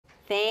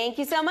Thank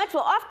you so much.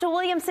 Well, off to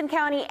Williamson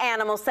County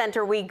Animal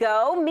Center we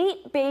go.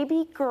 Meet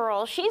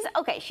Babygirl.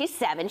 She's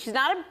 7. She's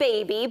not a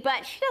baby,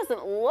 but she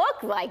doesn't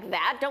look like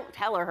that. Don't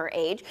tell her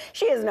age.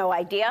 She has no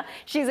idea.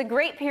 She's a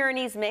Great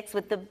Pyrenees mix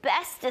with the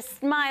bestest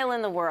smile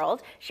in the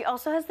world. She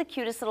also has the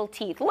cutest little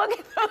teeth. Look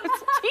at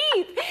those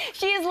teeth.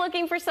 She is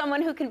looking for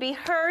someone who can be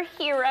her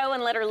hero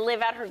and let her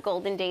live out her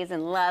golden days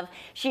in love.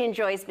 She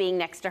enjoys being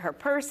next to her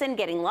person,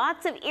 getting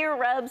lots of ear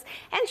rubs,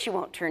 and she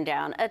won't turn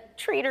down a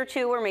treat or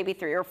two, or maybe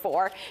 3 or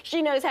 4.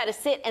 She knows how to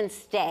sit and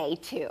stay,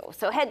 too.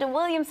 So head to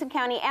Williamson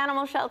County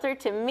Animal Shelter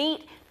to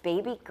meet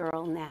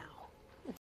Babygirl now.